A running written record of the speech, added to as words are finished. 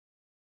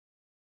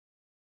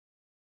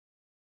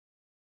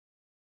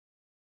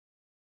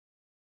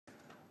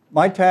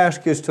My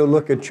task is to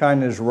look at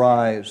China's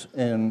rise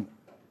and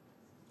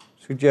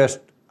suggest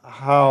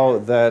how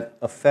that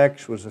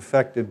was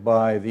affected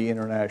by the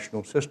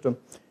international system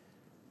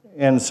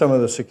and some of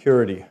the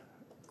security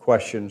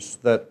questions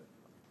that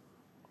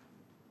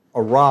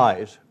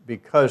arise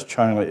because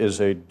China is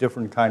a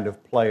different kind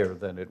of player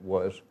than it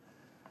was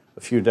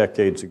a few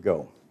decades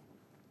ago.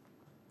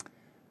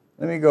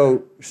 Let me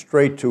go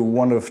straight to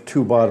one of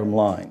two bottom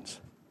lines.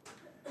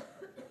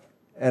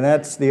 And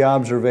that's the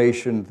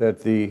observation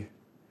that the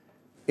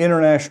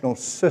international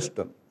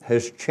system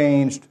has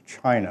changed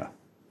China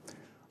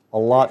a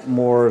lot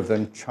more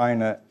than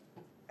China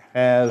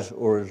has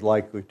or is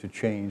likely to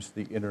change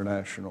the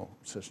international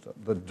system.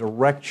 The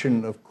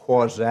direction of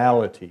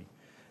causality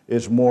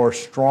is more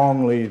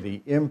strongly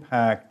the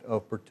impact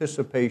of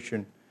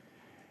participation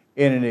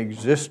in an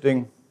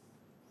existing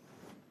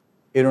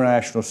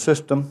international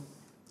system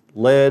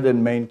led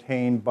and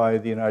maintained by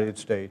the United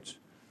States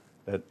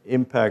that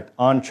impact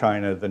on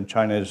China than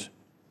China's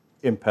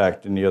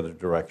impact in the other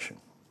direction.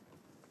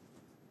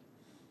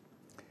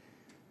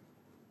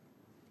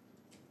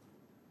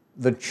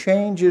 The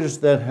changes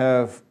that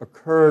have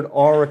occurred,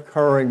 are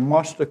occurring,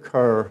 must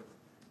occur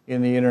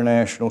in the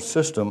international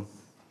system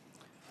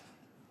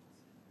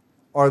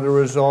are the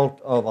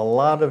result of a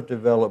lot of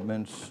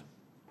developments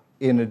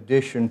in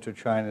addition to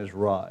China's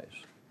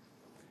rise.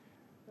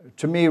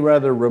 To me,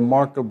 rather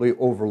remarkably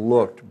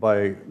overlooked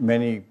by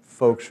many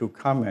folks who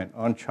comment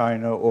on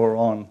China or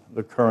on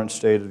the current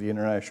state of the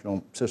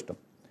international system.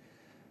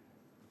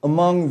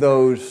 Among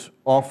those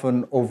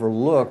often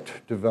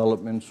overlooked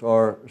developments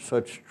are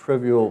such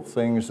trivial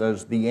things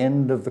as the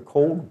end of the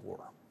Cold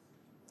War,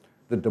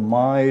 the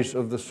demise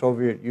of the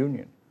Soviet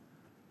Union,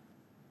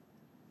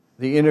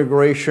 the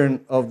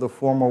integration of the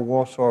former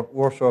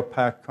Warsaw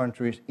Pact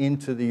countries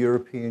into the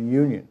European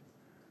Union,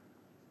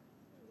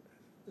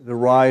 the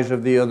rise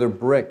of the other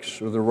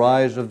BRICS, or the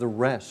rise of the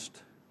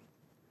rest.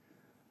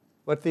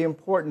 But the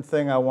important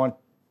thing I want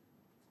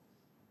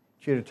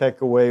you to take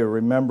away or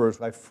remember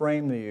as I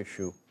frame the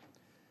issue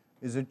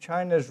is that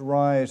China's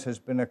rise has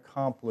been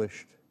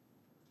accomplished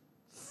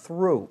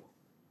through,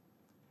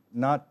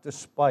 not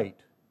despite,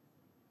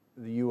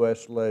 the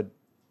US-led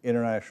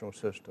international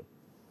system.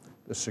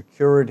 The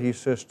security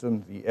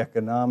system, the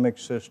economic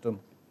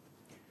system,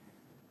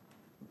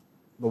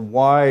 the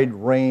wide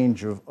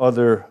range of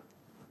other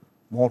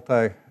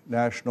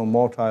multinational,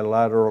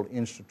 multilateral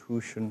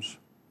institutions,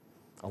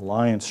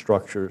 alliance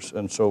structures,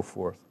 and so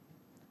forth.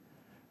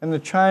 And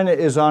that China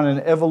is on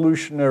an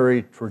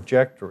evolutionary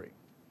trajectory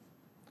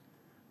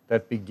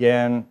that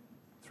began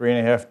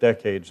 3.5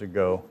 decades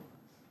ago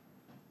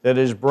that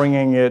is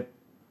bringing it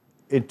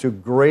into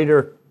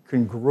greater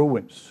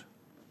congruence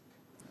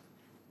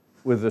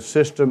with the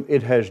system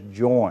it has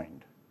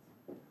joined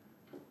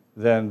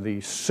than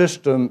the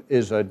system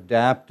is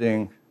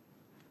adapting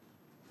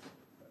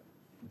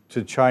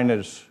to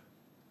China's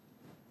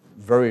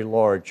very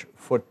large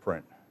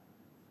footprint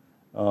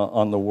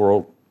on the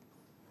world,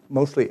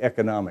 mostly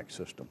economic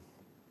system.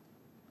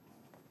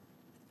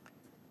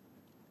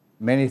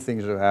 Many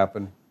things have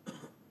happened.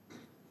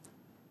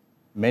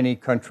 Many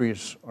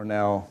countries are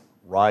now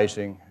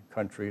rising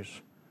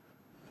countries.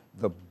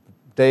 The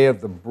day of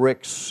the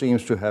BRICS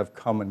seems to have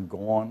come and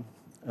gone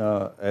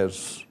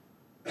as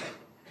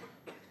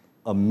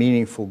a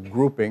meaningful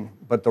grouping,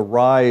 but the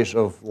rise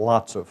of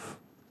lots of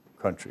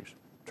countries,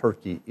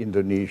 Turkey,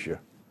 Indonesia,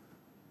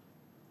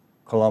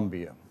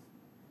 Colombia,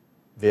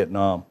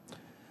 Vietnam,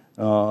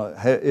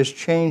 is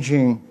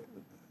changing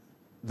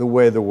the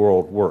way the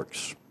world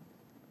works.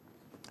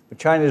 But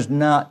China is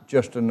not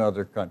just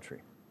another country.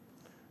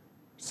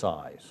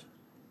 Size.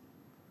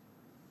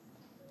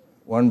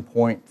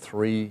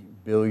 1.3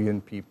 billion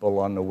people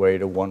on the way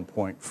to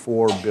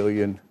 1.4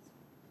 billion.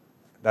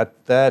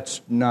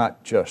 That's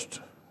not just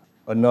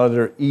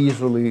another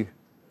easily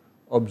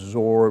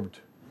absorbed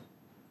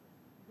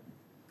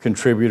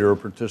contributor or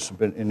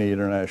participant in the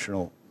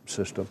international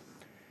system.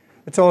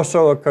 It's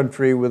also a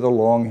country with a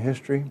long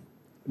history,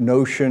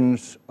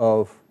 notions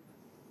of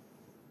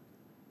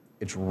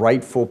its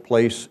rightful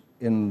place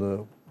in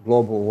the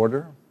global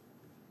order,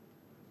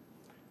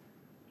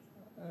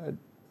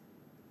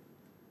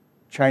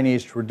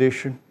 Chinese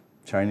tradition,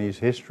 Chinese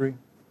history,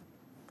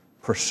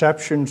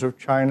 perceptions of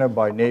China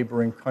by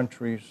neighboring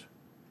countries,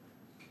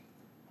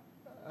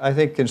 I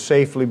think can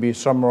safely be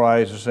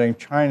summarized as saying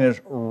China's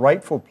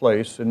rightful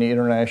place in the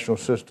international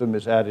system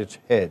is at its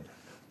head,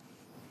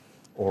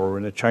 or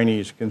in a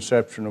Chinese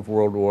conception of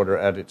world order,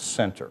 at its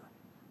center.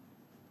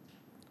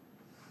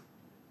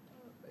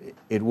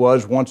 It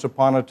was once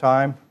upon a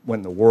time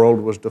when the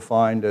world was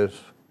defined as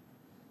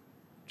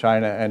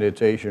China and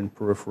its Asian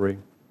periphery.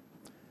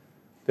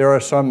 There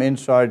are some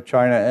inside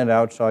China and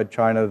outside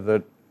China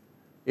that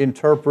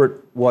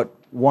interpret what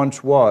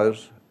once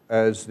was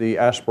as the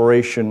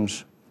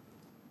aspirations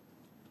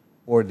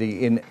or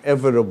the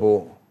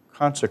inevitable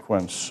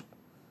consequence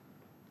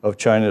of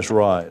China's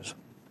rise.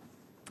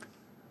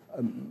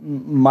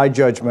 My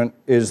judgment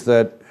is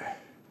that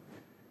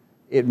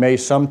It may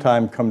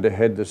sometime come to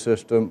head the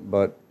system,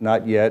 but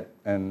not yet,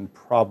 and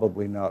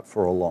probably not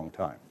for a long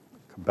time.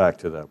 Come back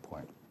to that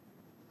point.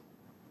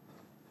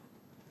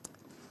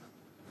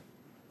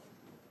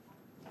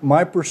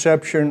 My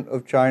perception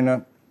of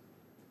China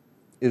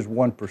is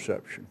one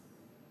perception.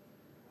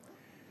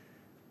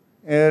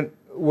 And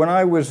when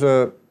I was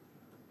a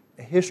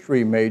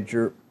history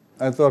major,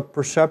 I thought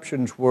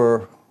perceptions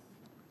were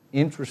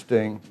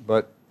interesting,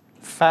 but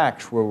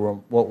facts were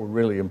what were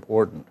really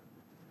important.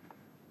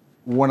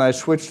 When I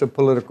switched to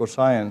political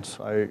science,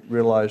 I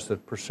realized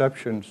that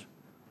perceptions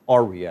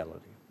are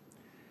reality.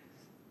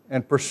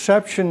 And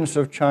perceptions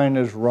of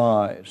China's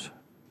rise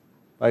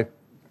by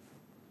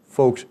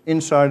folks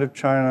inside of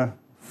China,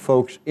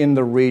 folks in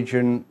the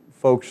region,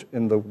 folks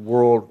in the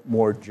world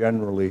more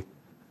generally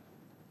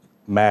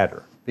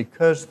matter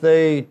because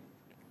they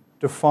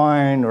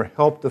define or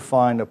help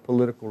define a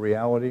political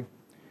reality.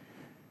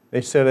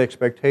 They set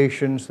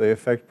expectations, they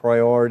affect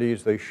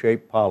priorities, they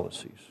shape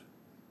policies.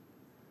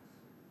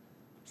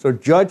 So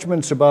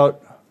judgments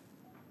about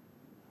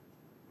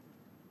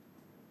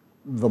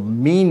the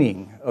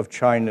meaning of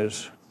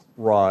China's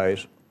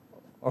rise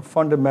are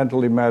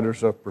fundamentally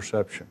matters of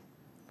perception.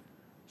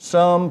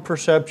 Some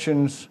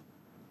perceptions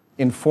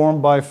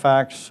informed by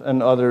facts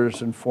and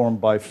others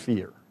informed by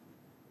fear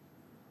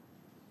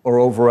or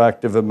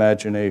overactive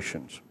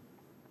imaginations.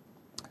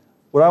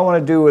 What I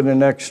want to do in the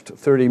next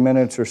 30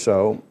 minutes or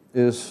so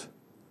is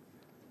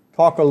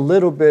talk a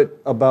little bit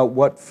about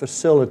what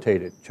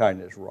facilitated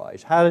China's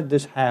rise. How did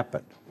this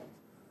happen?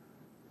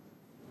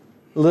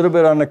 A little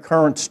bit on the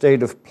current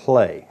state of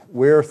play,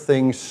 where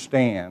things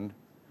stand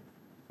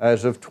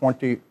as of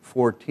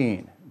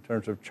 2014 in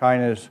terms of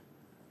China's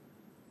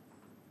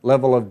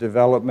level of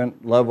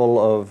development, level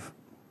of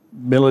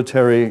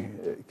military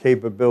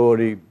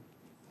capability,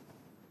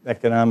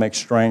 economic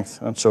strength,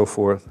 and so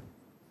forth.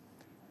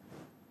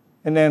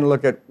 And then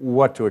look at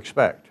what to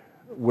expect.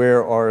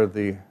 Where are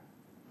the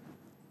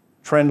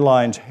trend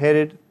lines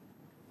headed,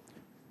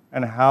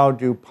 and how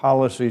do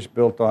policies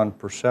built on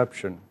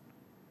perception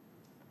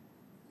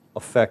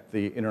affect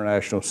the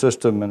international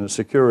system and the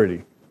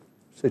security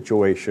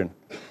situation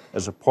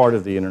as a part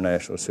of the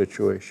international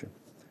situation?